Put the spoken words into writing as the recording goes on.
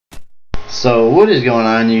So what is going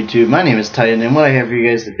on YouTube? My name is Titan, and what I have for you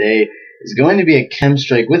guys today is going to be a chem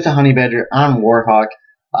strike with the honey badger on Warhawk.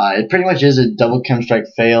 It pretty much is a double chem strike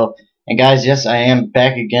fail. And guys, yes, I am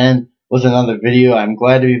back again with another video. I'm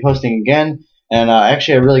glad to be posting again, and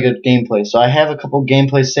actually a really good gameplay. So I have a couple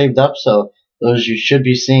gameplays saved up, so those you should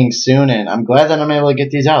be seeing soon, and I'm glad that I'm able to get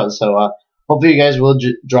these out. So hopefully you guys will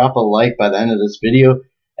drop a like by the end of this video.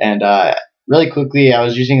 And really quickly, I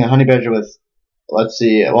was using the honey badger with, let's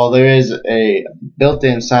see, well, there is a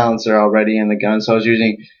built-in silencer already in the gun, so I was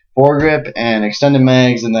using foregrip and extended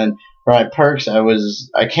mags. And then for my perks,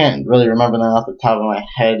 I can't really remember them off the top of my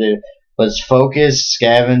head. It was focus,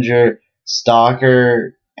 scavenger,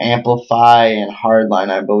 stalker, amplify, and hardline,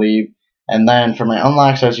 I believe. And then for my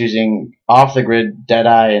unlocks, I was using off the grid,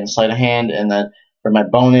 deadeye, and sleight of hand. And then for my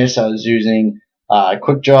bonus, I was using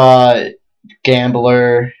quick draw,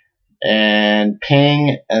 gambler, and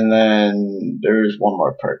ping, and then there's one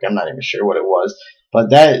more perk. I'm not even sure what it was, but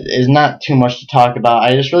that is not too much to talk about.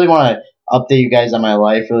 I just really want to update you guys on my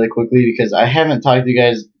life really quickly, because I haven't talked to you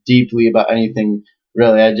guys deeply about anything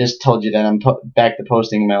really. I just told you that I'm back to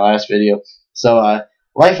posting my last video. So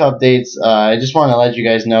life updates, I just want to let you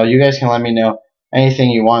guys know. You guys can let me know anything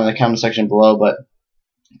you want in the comment section below, but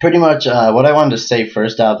pretty much what I wanted to say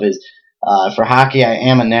first off is for hockey, I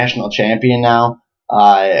am a national champion now.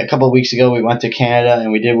 A couple of weeks ago, we went to Canada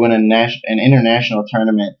and we did win an international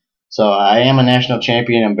tournament. So I am a national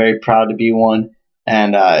champion. I'm very proud to be one.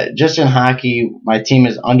 And just in hockey, my team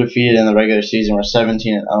is undefeated in the regular season. We're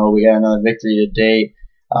 17-0. We got another victory today.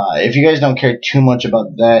 If you guys don't care too much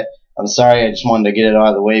about that, I'm sorry. I just wanted to get it out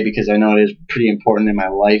of the way because I know it is pretty important in my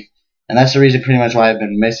life. And that's the reason pretty much why I've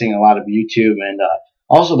been missing a lot of YouTube and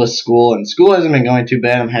also with school. And school hasn't been going too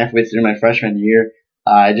bad. I'm halfway through my freshman year.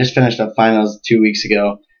 I just finished up finals 2 weeks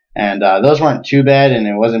ago, and those weren't too bad, and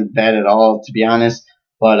it wasn't bad at all, to be honest.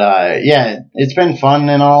 But yeah, it's been fun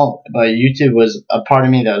and all, but YouTube was a part of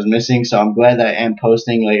me that was missing, so I'm glad that I am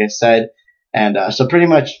posting, like I said. And so pretty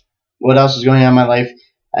much what else is going on in my life,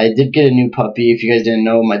 I did get a new puppy. If you guys didn't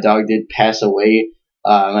know, my dog did pass away.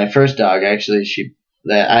 My first dog, actually,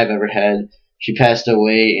 that I've ever had, she passed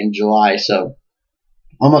away in July, so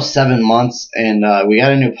almost 7 months, and we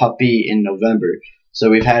got a new puppy in November. So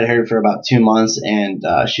we've had her for about 2 months, and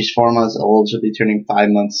she's 4 months old. She'll be turning 5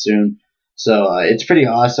 months soon. So it's pretty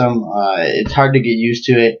awesome. It's hard to get used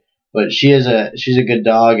to it, but she's a good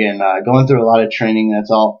dog, and going through a lot of training, that's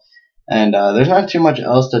all. And there's not too much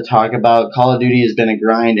else to talk about. Call of Duty has been a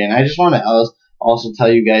grind, and I just want to also tell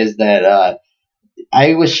you guys that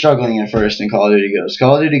I was struggling at first in Call of Duty Ghosts.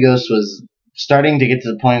 Call of Duty Ghosts was starting to get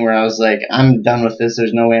to the point where I was like, I'm done with this.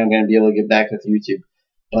 There's no way I'm going to be able to get back with YouTube.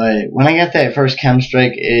 But when I got that first chem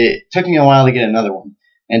strike, it took me a while to get another one.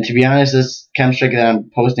 And to be honest, this chem strike that I'm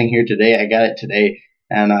posting here today, I got it today.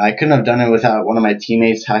 And I couldn't have done it without one of my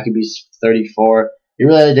teammates, HockeyBeast34. He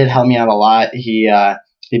really did help me out a lot. He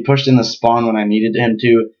pushed in the spawn when I needed him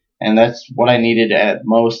to, and that's what I needed at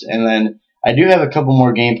most. And then I do have a couple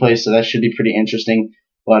more gameplays, so that should be pretty interesting.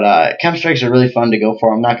 But chem strikes are really fun to go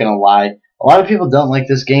for, I'm not going to lie. A lot of people don't like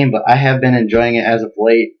this game, but I have been enjoying it as of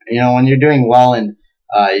late. You know, when you're doing well and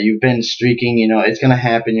you've been streaking, you know, it's going to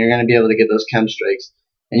happen. You're going to be able to get those chem strikes.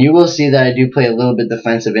 And you will see that I do play a little bit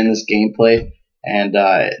defensive in this gameplay. And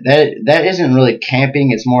that isn't really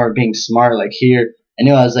camping. It's more of being smart. Like here, I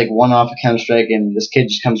knew I was like one off a chem strike, and this kid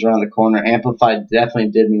just comes around the corner. Amplified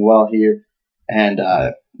definitely did me well here. And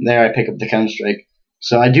there I pick up the chem strike.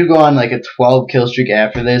 So I do go on like a 12 kill streak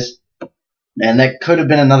after this. And that could have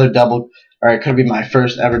been another double, or it could be my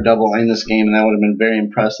first ever double in this game, and that would have been very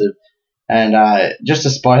impressive. And just a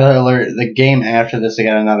spoiler alert, the game after this, I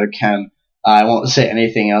got another chem. I won't say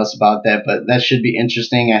anything else about that, but that should be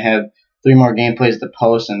interesting. I have 3 more gameplays to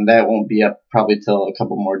post, and that won't be up probably till a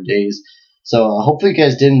couple more days. So hopefully you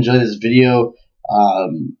guys did enjoy this video.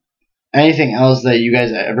 Anything else that you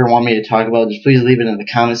guys ever want me to talk about, just please leave it in the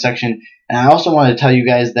comment section. And I also want to tell you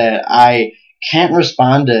guys that I can't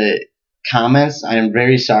respond to comments. I am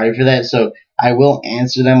very sorry for that. So I will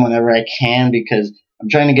answer them whenever I can, because I'm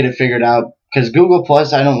trying to get it figured out. Because Google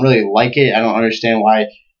Plus, I don't really like it. I don't understand why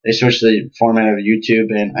they switched the format of YouTube.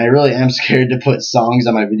 And I really am scared to put songs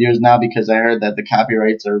on my videos now, because I heard that the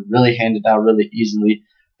copyrights are really handed out really easily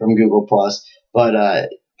from Google Plus. But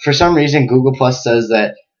for some reason, Google Plus says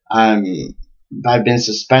that I've been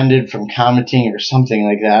suspended from commenting or something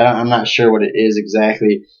like that. I'm not sure what it is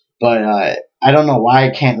exactly. But I don't know why I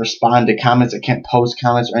can't respond to comments. I can't post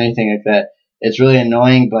comments or anything like that. It's really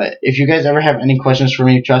annoying, but if you guys ever have any questions for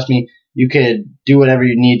me, trust me, you could do whatever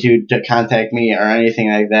you need to contact me or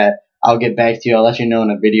anything like that. I'll get back to you. I'll let you know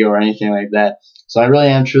in a video or anything like that. So I really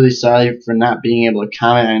am truly sorry for not being able to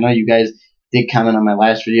comment. I know you guys did comment on my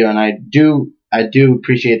last video, and I do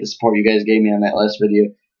appreciate the support you guys gave me on that last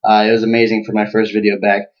video. It was amazing for my first video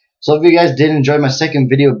back. So if you guys did enjoy my second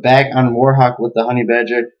video back on Warhawk with the Honey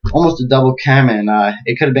Badger, almost a double KEM, and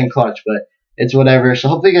it could have been clutch, but it's whatever. So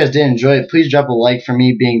hopefully you guys did enjoy it. Please drop a like for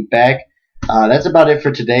me being back. That's about it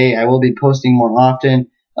for today. I will be posting more often,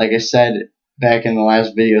 like I said back in the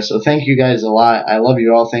last video. So thank you guys a lot. I love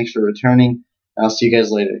you all. Thanks for returning. I'll see you guys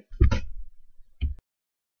later.